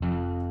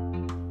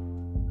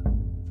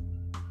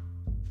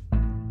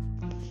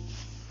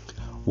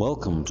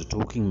Welcome to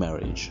Talking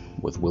Marriage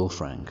with Will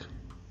Frank.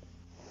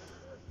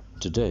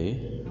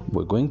 Today,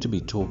 we're going to be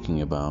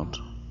talking about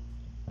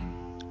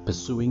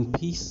pursuing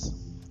peace,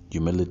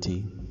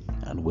 humility,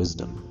 and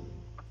wisdom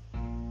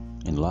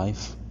in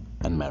life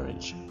and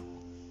marriage.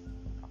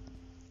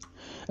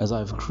 As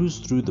I've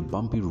cruised through the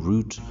bumpy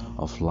route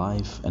of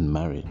life and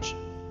marriage,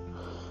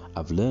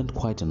 I've learned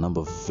quite a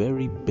number of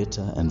very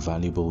bitter and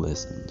valuable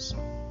lessons.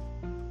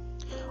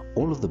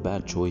 All of the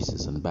bad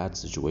choices and bad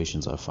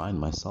situations I find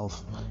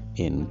myself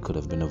in could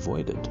have been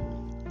avoided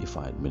if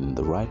I had been in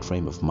the right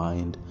frame of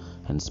mind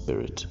and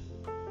spirit.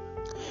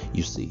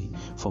 You see,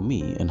 for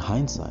me, in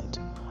hindsight,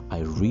 I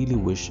really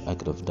wish I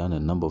could have done a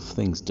number of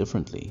things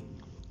differently,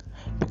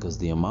 because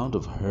the amount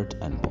of hurt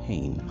and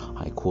pain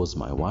I caused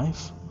my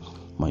wife,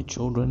 my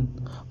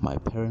children, my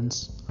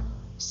parents,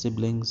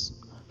 siblings,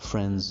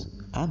 friends,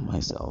 and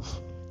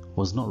myself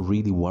was not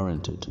really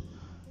warranted,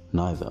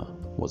 neither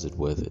was it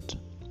worth it.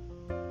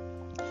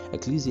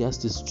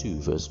 Ecclesiastes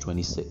 2 verse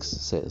 26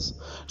 says,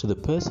 "To the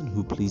person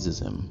who pleases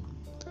him,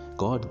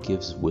 God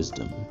gives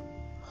wisdom,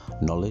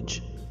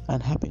 knowledge,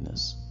 and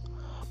happiness.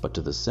 But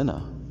to the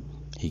sinner,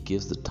 he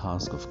gives the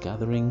task of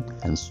gathering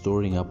and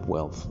storing up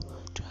wealth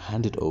to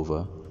hand it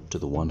over to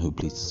the one who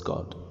pleases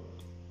God."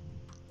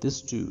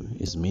 This too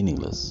is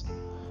meaningless,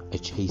 a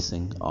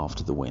chasing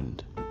after the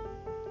wind.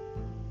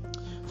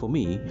 For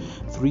me,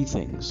 three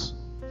things: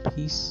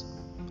 peace,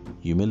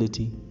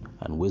 humility,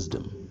 and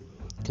wisdom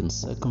can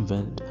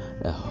circumvent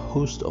a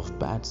host of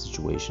bad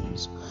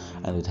situations,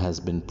 and it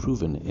has been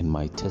proven in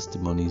my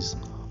testimonies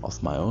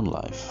of my own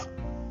life.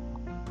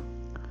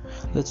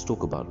 Let's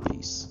talk about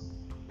peace.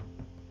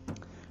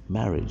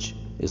 Marriage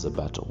is a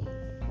battle,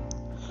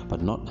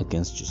 but not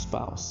against your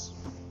spouse.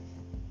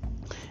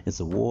 It's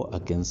a war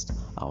against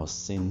our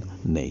sin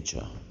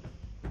nature.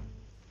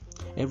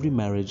 Every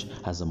marriage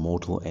has a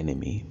mortal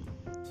enemy,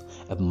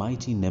 a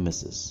mighty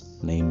nemesis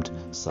named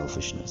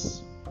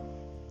selfishness.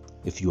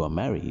 If you are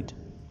married,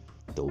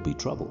 there will be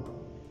trouble.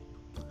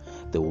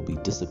 There will be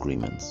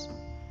disagreements.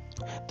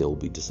 There will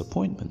be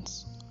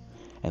disappointments.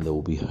 And there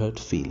will be hurt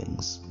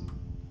feelings.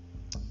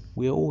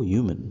 We are all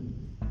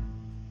human.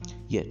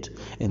 Yet,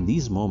 in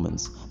these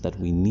moments that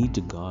we need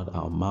to guard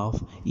our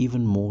mouth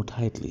even more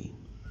tightly.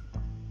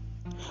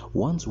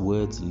 Once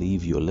words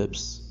leave your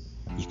lips,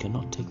 you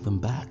cannot take them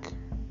back.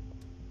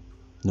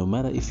 No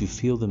matter if you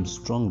feel them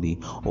strongly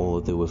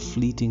or they were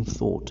fleeting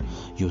thought,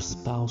 your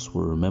spouse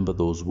will remember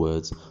those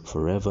words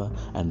forever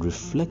and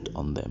reflect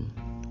on them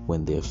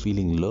when they are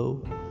feeling low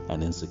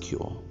and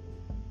insecure.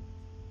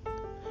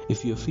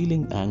 If you are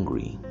feeling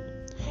angry,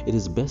 it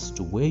is best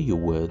to weigh your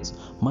words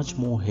much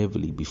more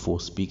heavily before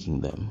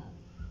speaking them.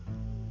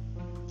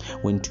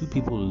 When two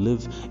people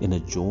live in a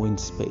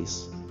joined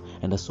space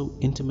and are so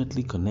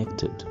intimately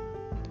connected,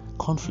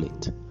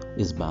 conflict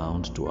is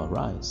bound to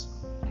arise.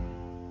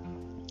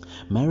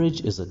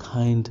 Marriage is a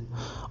kind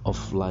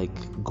of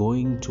like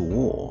going to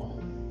war.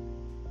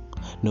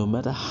 No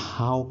matter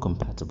how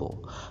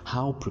compatible,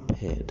 how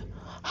prepared,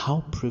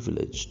 how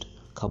privileged,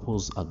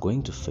 couples are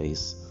going to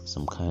face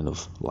some kind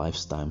of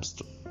lifetime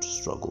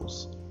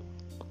struggles.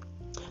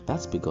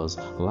 That's because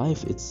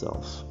life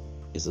itself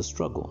is a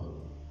struggle.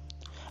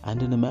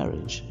 And in a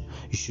marriage,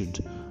 you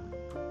should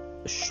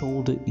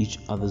shoulder each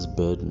other's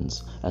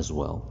burdens as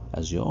well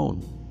as your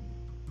own.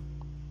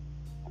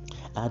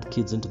 Add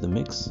kids into the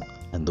mix,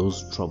 and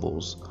those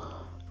troubles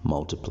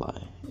multiply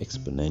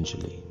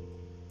exponentially.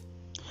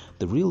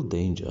 The real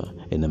danger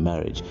in a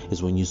marriage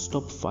is when you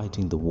stop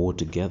fighting the war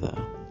together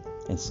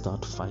and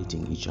start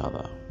fighting each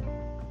other.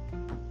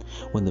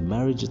 When the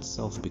marriage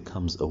itself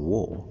becomes a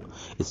war,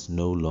 it's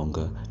no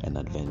longer an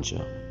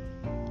adventure.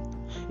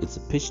 It's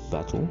a pitched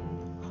battle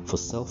for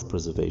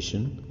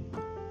self-preservation,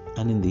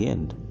 and in the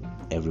end,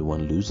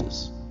 everyone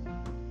loses.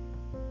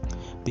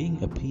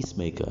 Being a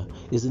peacemaker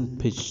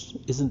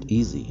isn't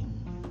easy.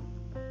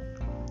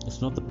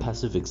 It's not the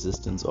passive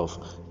existence of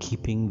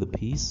keeping the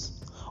peace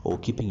or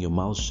keeping your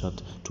mouth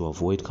shut to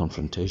avoid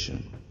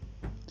confrontation.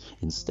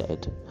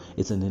 Instead,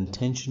 it's an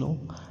intentional,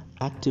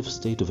 active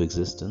state of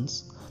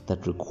existence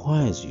that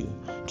requires you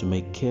to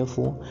make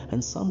careful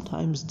and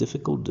sometimes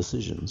difficult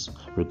decisions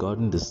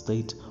regarding the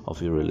state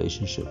of your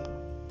relationship.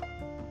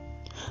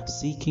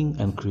 Seeking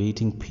and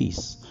creating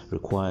peace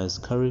requires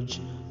courage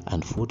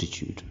and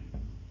fortitude.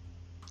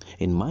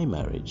 In my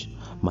marriage,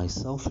 my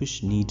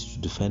selfish need to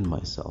defend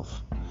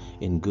myself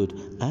in good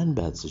and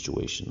bad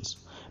situations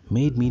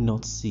made me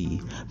not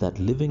see that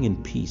living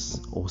in peace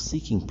or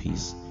seeking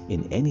peace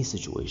in any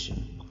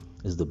situation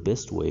is the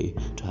best way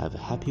to have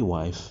a happy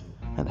wife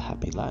and a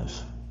happy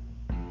life.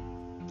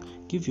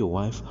 Give your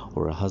wife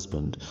or a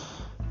husband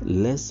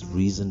less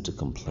reason to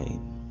complain.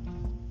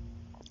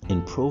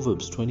 In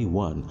Proverbs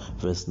 21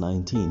 verse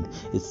 19,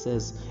 it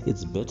says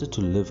it's better to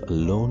live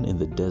alone in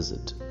the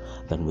desert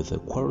than with a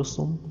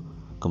quarrelsome,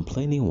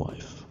 complaining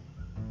wife.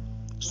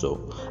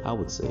 So, I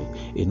would say,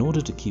 in order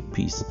to keep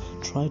peace,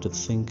 try to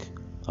think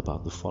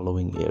about the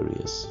following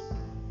areas.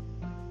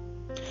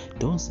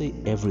 Don't say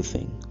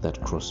everything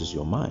that crosses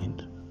your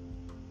mind.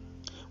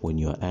 When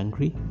you are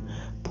angry,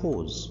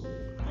 pause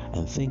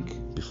and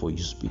think before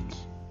you speak.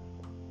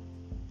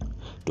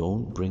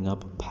 Don't bring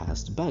up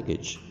past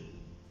baggage.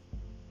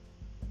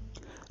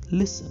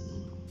 Listen.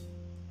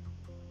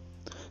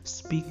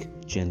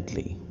 Speak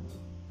gently.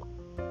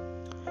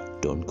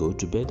 Don't go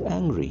to bed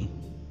angry.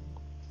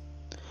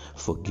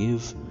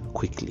 Forgive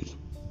quickly.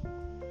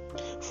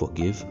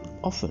 Forgive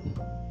often.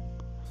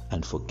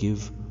 And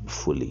forgive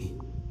fully.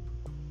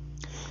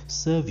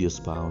 Serve your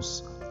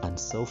spouse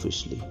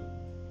unselfishly.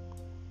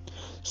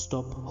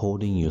 Stop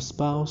holding your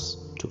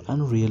spouse to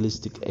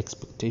unrealistic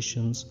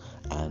expectations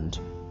and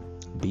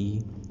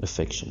be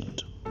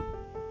affectionate.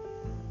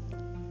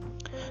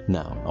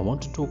 Now, I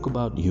want to talk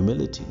about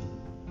humility.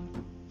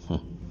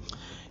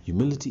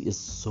 Humility is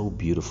so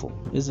beautiful,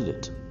 isn't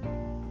it?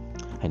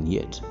 And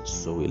yet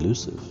so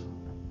elusive.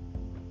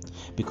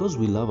 Because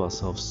we love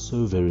ourselves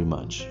so very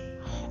much,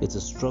 it's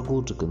a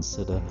struggle to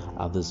consider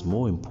others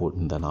more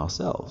important than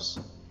ourselves.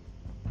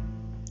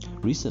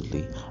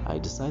 Recently, I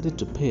decided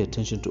to pay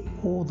attention to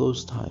all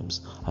those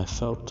times I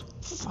felt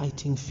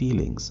fighting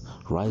feelings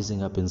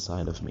rising up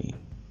inside of me.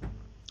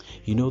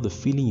 You know the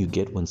feeling you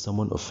get when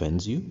someone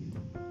offends you,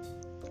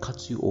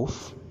 cuts you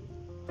off,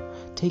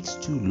 takes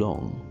too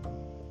long,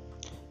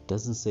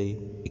 doesn't say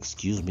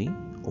excuse me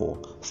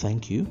or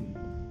thank you,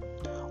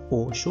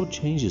 or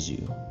shortchanges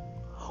you,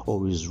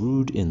 or is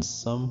rude in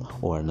some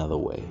or another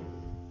way.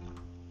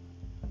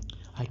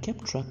 I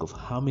kept track of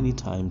how many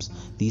times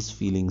these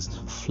feelings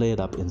flared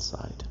up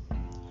inside,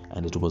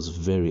 and it was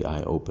very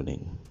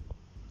eye-opening.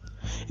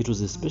 It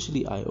was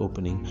especially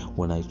eye-opening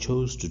when I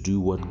chose to do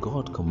what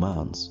God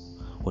commands,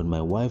 when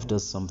my wife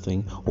does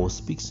something or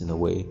speaks in a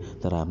way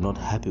that I am not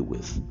happy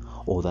with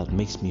or that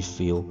makes me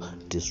feel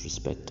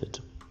disrespected.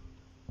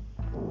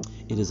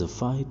 It is a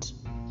fight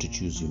to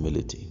choose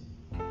humility,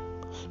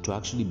 to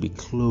actually be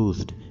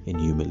clothed in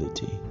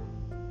humility.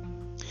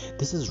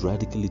 This is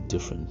radically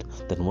different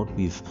than what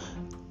we've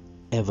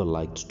ever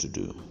liked to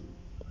do.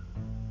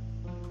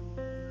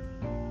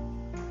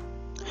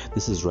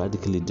 This is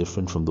radically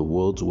different from the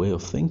world's way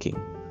of thinking.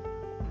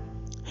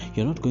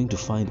 You're not going to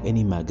find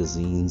any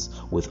magazines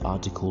with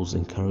articles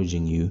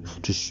encouraging you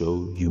to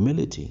show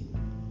humility.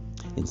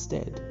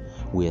 Instead,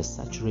 we are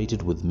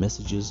saturated with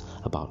messages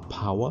about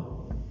power,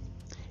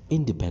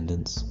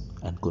 independence,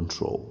 and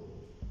control.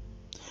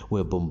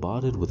 We're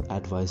bombarded with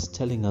advice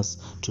telling us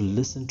to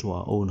listen to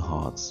our own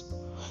hearts,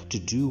 to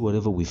do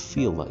whatever we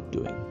feel like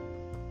doing.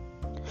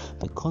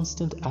 The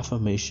constant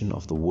affirmation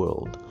of the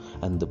world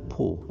and the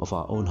pull of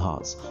our own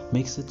hearts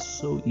makes it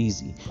so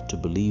easy to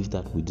believe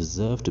that we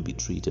deserve to be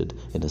treated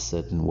in a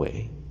certain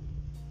way.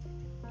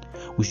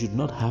 We should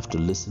not have to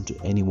listen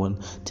to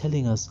anyone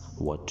telling us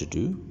what to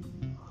do.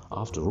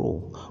 After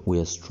all, we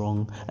are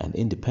strong and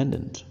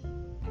independent.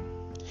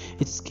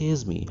 It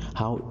scares me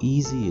how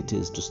easy it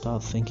is to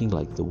start thinking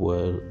like the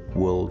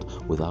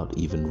world without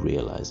even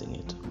realizing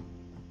it.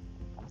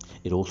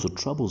 It also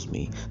troubles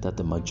me that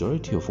the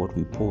majority of what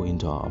we pour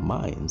into our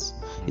minds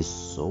is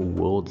so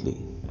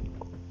worldly.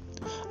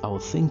 Our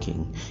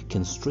thinking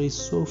can stray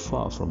so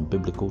far from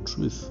biblical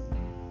truth.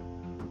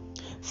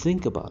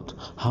 Think about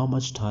how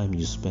much time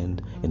you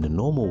spend in a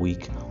normal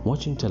week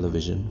watching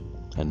television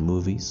and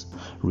movies,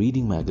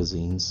 reading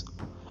magazines,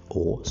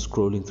 or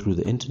scrolling through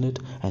the internet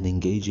and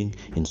engaging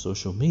in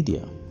social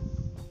media.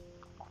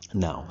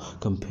 Now,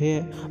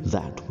 compare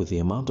that with the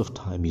amount of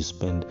time you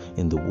spend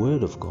in the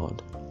Word of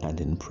God and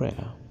in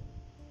prayer.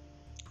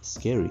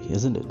 Scary,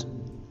 isn't it?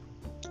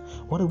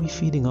 What are we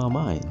feeding our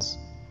minds?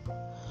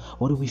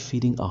 What are we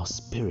feeding our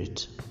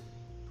spirit?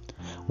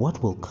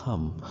 What will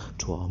come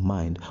to our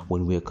mind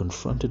when we are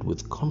confronted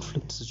with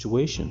conflict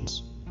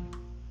situations?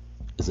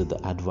 Is it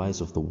the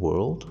advice of the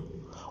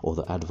world or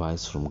the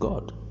advice from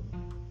God?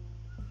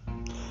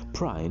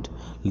 Pride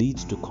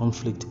leads to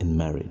conflict in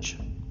marriage.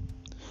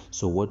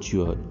 So what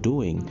you are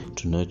doing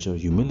to nurture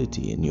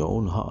humility in your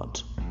own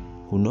heart,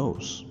 who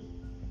knows?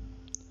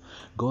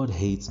 God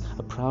hates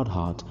a proud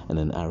heart and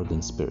an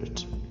arrogant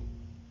spirit.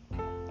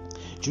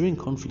 During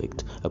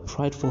conflict, a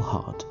prideful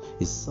heart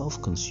is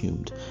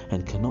self-consumed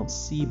and cannot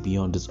see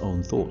beyond its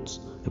own thoughts,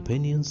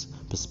 opinions,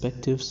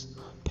 perspectives,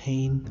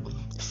 pain,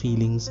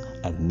 feelings,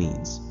 and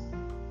needs.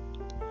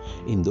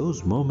 In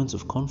those moments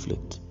of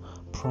conflict,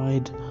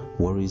 pride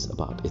worries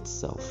about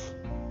itself.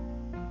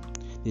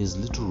 There is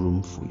little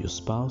room for your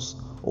spouse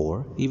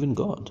or even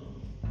God.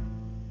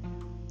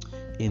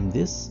 In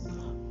this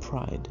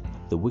pride,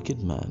 the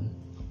wicked man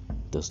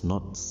does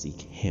not seek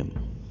Him.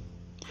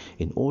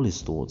 In all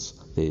his thoughts,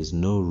 there is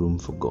no room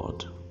for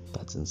God.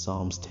 That's in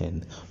Psalms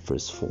 10,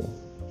 verse 4.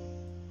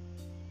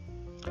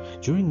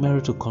 During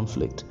marital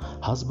conflict,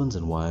 husbands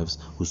and wives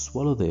who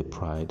swallow their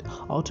pride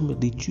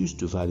ultimately choose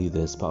to value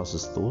their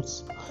spouse's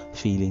thoughts,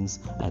 feelings,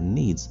 and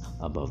needs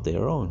above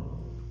their own.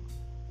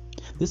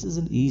 This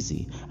isn't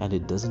easy and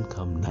it doesn't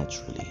come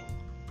naturally,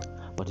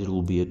 but it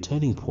will be a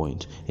turning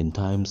point in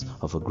times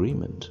of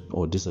agreement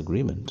or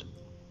disagreement.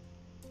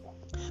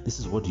 This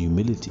is what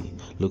humility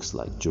looks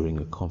like during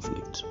a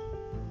conflict.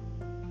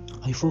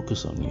 I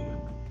focus on you.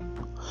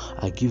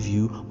 I give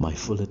you my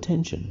full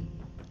attention.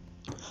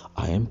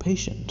 I am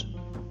patient.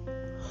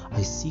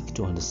 I seek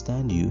to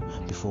understand you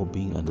before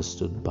being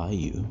understood by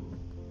you.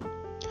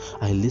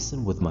 I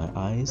listen with my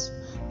eyes,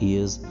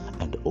 ears,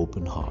 and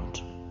open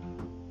heart.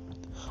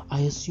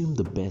 I assume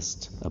the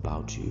best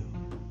about you.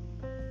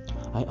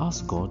 I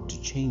ask God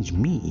to change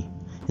me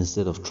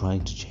instead of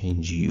trying to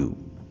change you.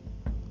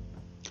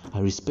 I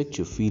respect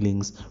your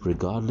feelings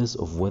regardless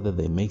of whether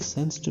they make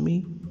sense to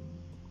me.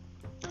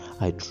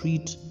 I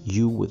treat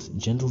you with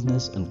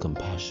gentleness and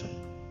compassion.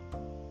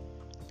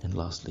 And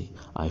lastly,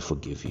 I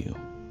forgive you.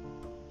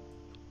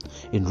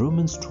 In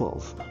Romans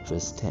 12,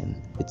 verse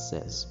 10, it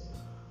says,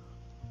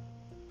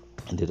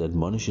 and it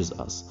admonishes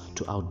us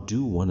to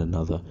outdo one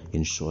another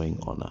in showing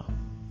honor.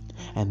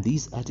 And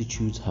these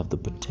attitudes have the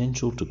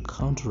potential to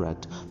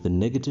counteract the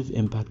negative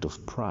impact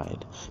of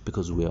pride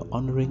because we are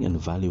honoring and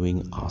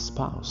valuing our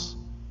spouse.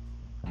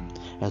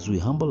 As we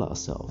humble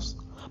ourselves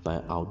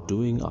by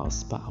outdoing our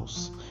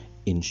spouse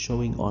in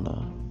showing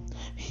honor,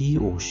 he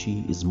or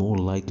she is more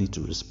likely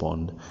to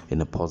respond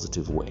in a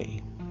positive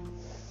way.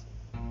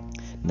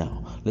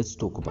 Now, let's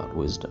talk about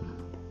wisdom.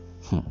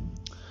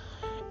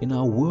 In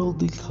our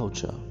worldly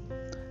culture,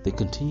 there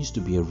continues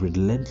to be a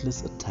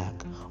relentless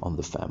attack on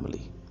the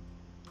family.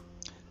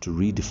 To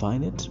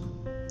redefine it,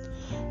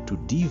 to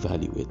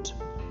devalue it,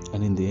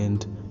 and in the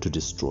end, to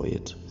destroy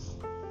it.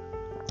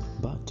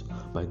 But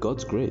by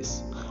God's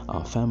grace,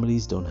 our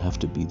families don't have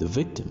to be the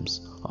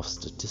victims of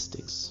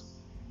statistics.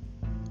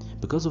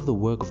 Because of the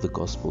work of the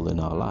gospel in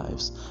our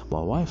lives, my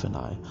wife and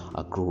I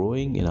are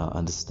growing in our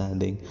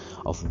understanding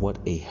of what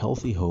a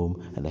healthy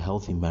home and a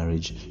healthy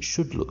marriage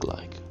should look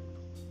like.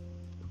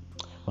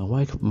 My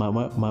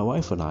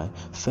wife and I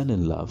fell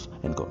in love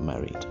and got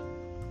married.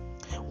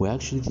 We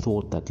actually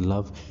thought that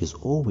love is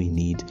all we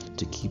need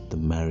to keep the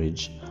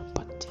marriage,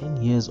 but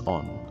 10 years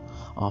on,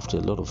 after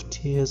a lot of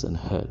tears and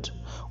hurt,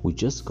 we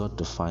just got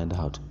to find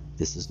out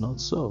this is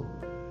not so.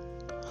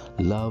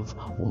 Love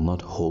will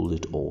not hold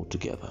it all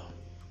together.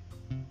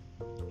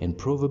 In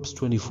Proverbs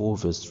 24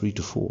 verse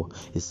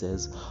 3-4, it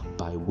says,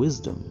 by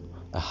wisdom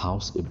a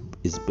house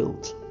is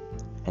built,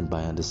 and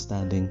by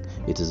understanding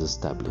it is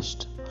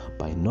established.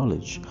 By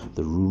knowledge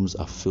the rooms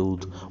are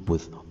filled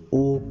with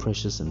all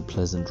precious and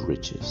pleasant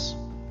riches.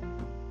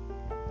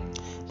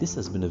 This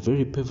has been a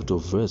very pivotal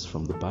verse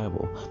from the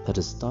Bible that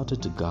has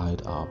started to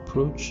guide our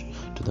approach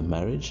to the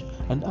marriage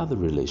and other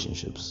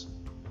relationships.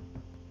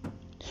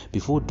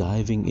 Before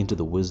diving into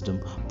the wisdom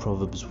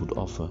Proverbs would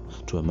offer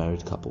to a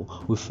married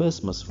couple, we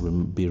first must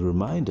be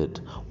reminded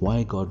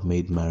why God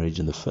made marriage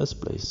in the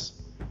first place.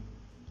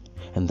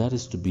 And that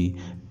is to be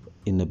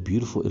in a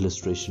beautiful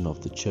illustration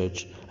of the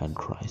church and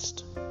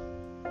Christ.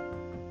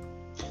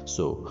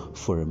 So,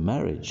 for a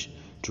marriage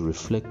to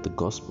reflect the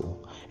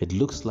gospel, it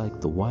looks like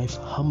the wife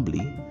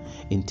humbly,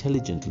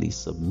 intelligently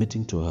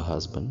submitting to her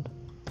husband,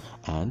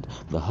 and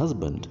the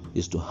husband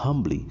is to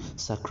humbly,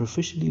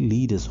 sacrificially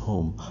lead his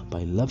home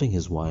by loving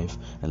his wife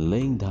and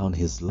laying down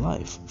his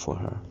life for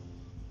her.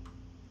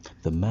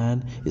 The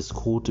man is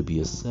called to be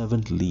a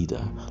servant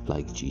leader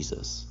like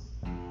Jesus.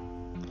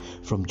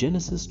 From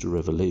Genesis to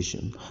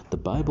Revelation, the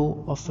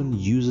Bible often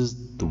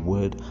uses the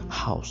word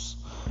house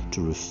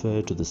to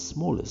refer to the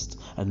smallest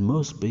and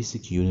most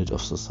basic unit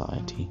of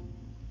society,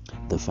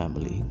 the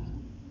family.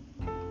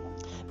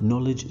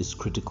 Knowledge is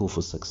critical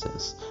for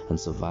success and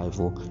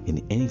survival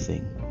in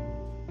anything.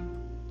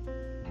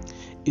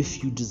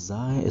 If you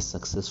desire a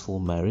successful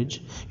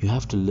marriage, you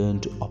have to learn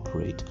to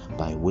operate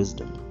by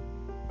wisdom.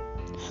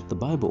 The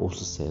Bible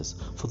also says,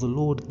 for the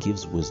Lord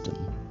gives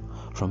wisdom.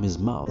 From his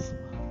mouth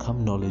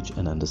come knowledge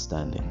and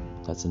understanding.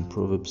 That's in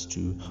Proverbs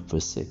 2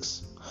 verse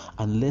 6.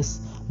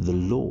 Unless the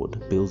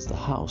Lord builds the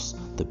house,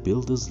 the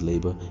builder's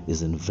labor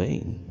is in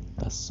vain.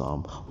 That's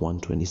Psalm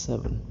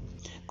 127.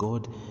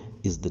 God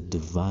is the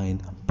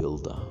divine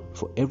builder.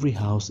 For every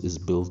house is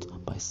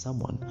built by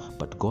someone,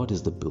 but God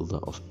is the builder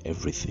of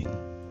everything.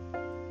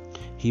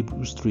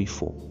 Hebrews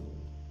 3:4.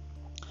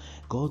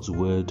 God's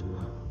word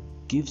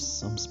gives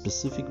some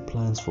specific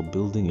plans for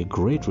building a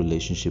great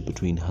relationship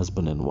between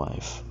husband and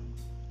wife.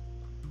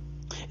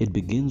 It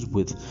begins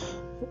with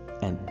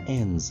and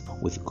ends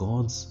with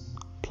God's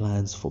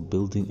plans for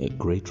building a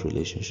great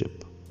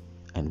relationship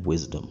and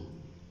wisdom.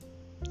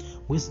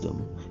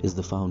 Wisdom is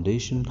the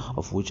foundation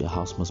of which a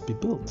house must be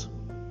built.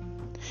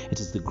 It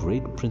is the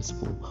great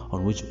principle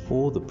on which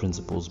all the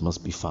principles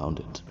must be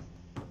founded.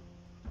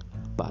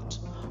 But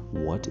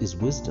what is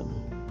wisdom?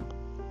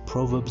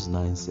 Proverbs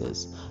 9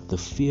 says, the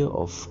fear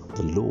of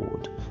the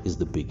Lord is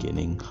the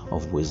beginning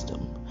of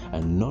wisdom,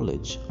 and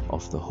knowledge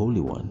of the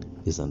Holy One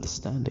is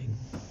understanding.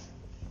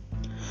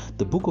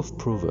 The book of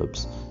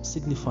Proverbs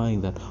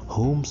signifying that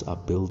homes are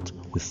built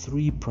with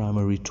three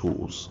primary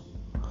tools: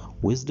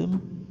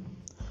 wisdom,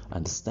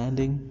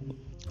 understanding,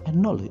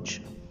 and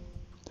knowledge.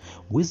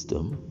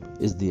 Wisdom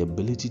is the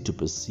ability to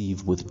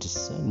perceive with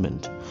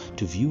discernment,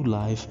 to view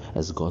life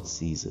as God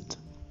sees it.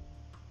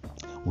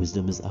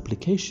 Wisdom is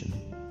application.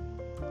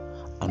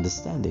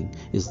 Understanding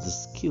is the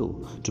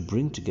skill to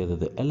bring together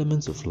the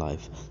elements of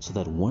life so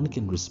that one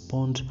can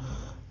respond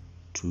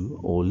to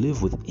or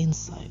live with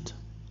insight.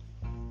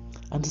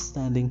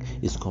 Understanding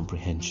is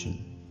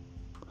comprehension.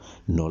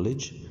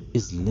 Knowledge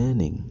is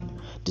learning,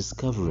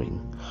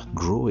 discovering,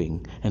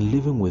 growing, and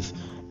living with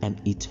an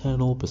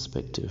eternal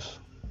perspective.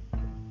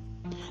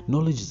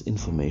 Knowledge is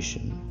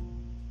information.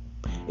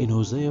 In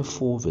Hosea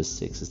 4 verse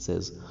 6 it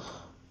says,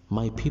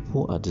 "My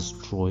people are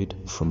destroyed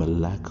from a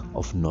lack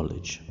of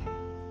knowledge."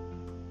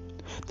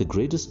 The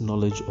greatest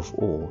knowledge of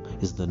all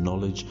is the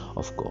knowledge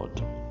of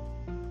God.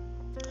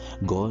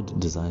 God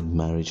designed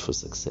marriage for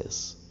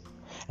success,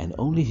 and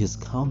only His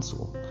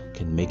counsel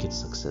can make it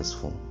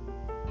successful.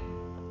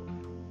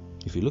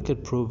 If you look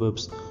at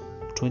Proverbs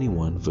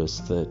 21 verse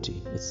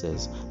 30, it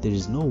says, "There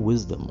is no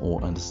wisdom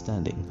or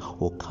understanding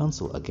or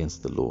counsel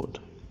against the Lord."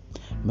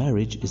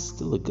 Marriage is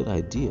still a good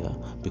idea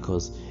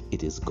because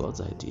it is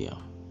God's idea.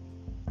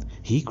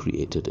 He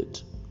created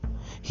it.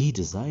 He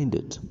designed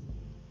it.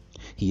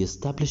 He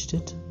established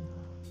it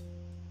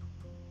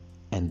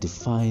and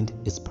defined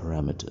its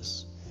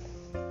parameters.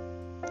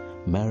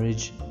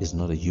 Marriage is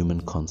not a human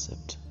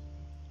concept.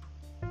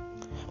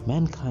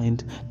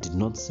 Mankind did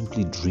not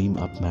simply dream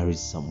up marriage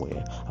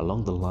somewhere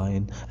along the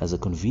line as a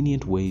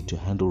convenient way to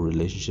handle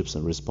relationships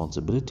and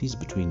responsibilities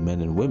between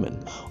men and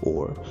women,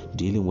 or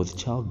dealing with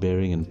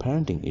childbearing and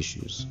parenting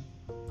issues.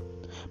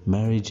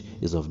 Marriage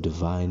is of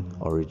divine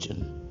origin.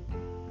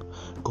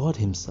 God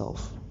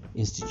Himself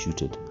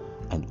instituted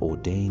and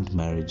ordained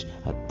marriage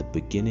at the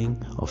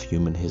beginning of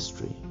human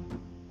history.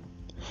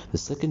 The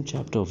second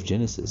chapter of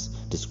Genesis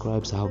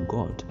describes how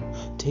God,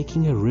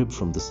 taking a rib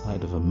from the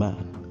side of a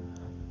man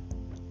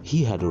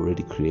He had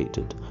already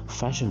created,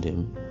 fashioned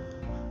him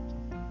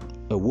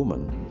a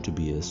woman to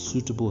be a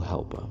suitable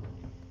helper.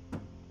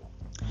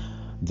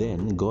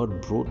 Then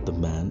God brought the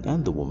man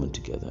and the woman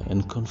together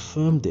and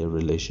confirmed their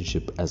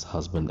relationship as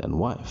husband and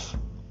wife,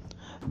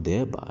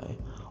 thereby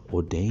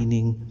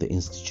ordaining the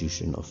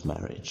institution of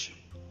marriage.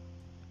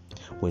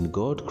 When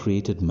God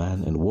created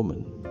man and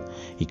woman,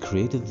 He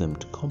created them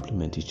to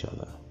complement each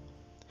other.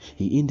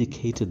 He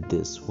indicated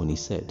this when He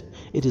said,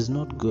 "It is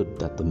not good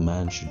that the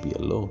man should be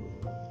alone.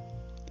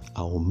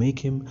 I will make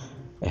him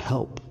a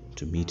help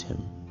to meet him."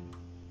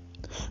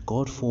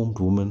 God formed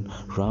woman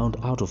round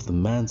out of the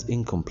man's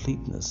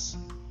incompleteness,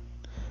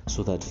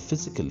 so that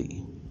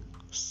physically,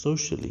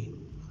 socially,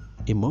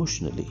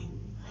 emotionally,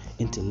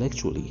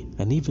 intellectually,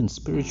 and even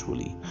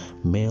spiritually,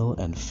 male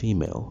and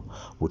female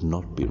would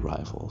not be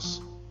rivals,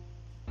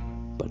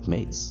 but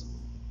mates.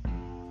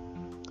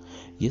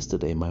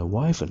 Yesterday, my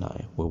wife and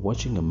I were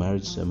watching a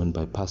marriage sermon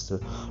by Pastor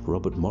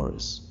Robert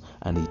Morris,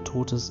 and he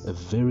taught us a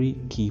very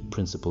key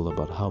principle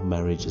about how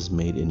marriage is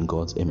made in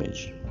God's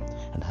image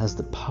and has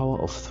the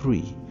power of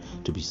three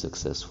to be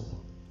successful.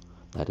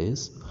 That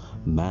is,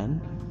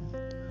 man,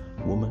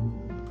 woman,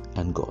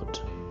 and God.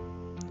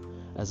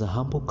 As a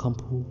humble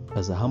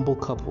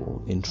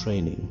couple in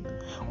training,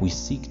 we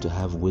seek to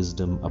have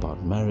wisdom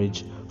about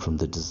marriage from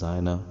the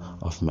designer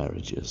of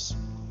marriages.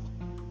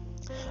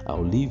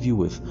 I'll leave you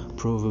with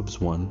Proverbs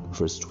 1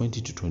 verse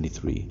 20 to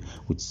 23,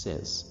 which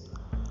says,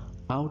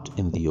 "Out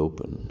in the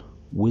open,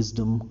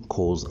 wisdom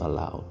calls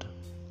aloud.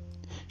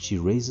 She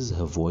raises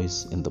her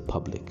voice in the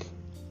public.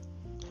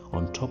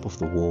 On top of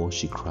the wall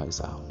she cries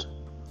out.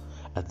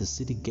 At the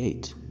city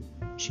gate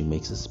she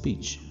makes a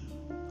speech.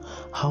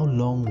 How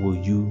long will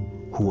you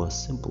who are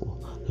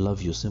simple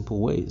love your simple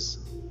ways?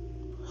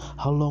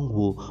 How long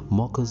will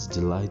mockers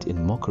delight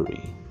in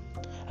mockery,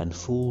 and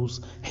fools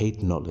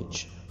hate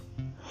knowledge?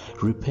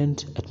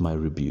 Repent at my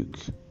rebuke.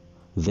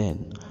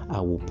 Then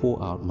I will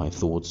pour out my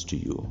thoughts to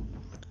you.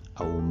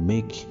 I will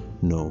make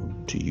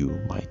known to you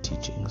my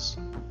teachings."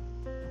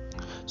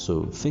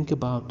 So think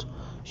about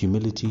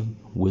humility,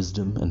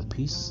 wisdom, and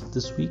peace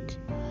this week,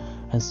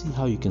 and see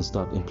how you can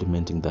start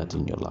implementing that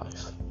in your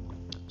life.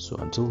 So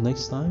until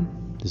next time,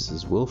 this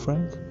is Will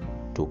Frank,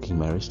 Talking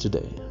Marriage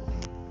Today.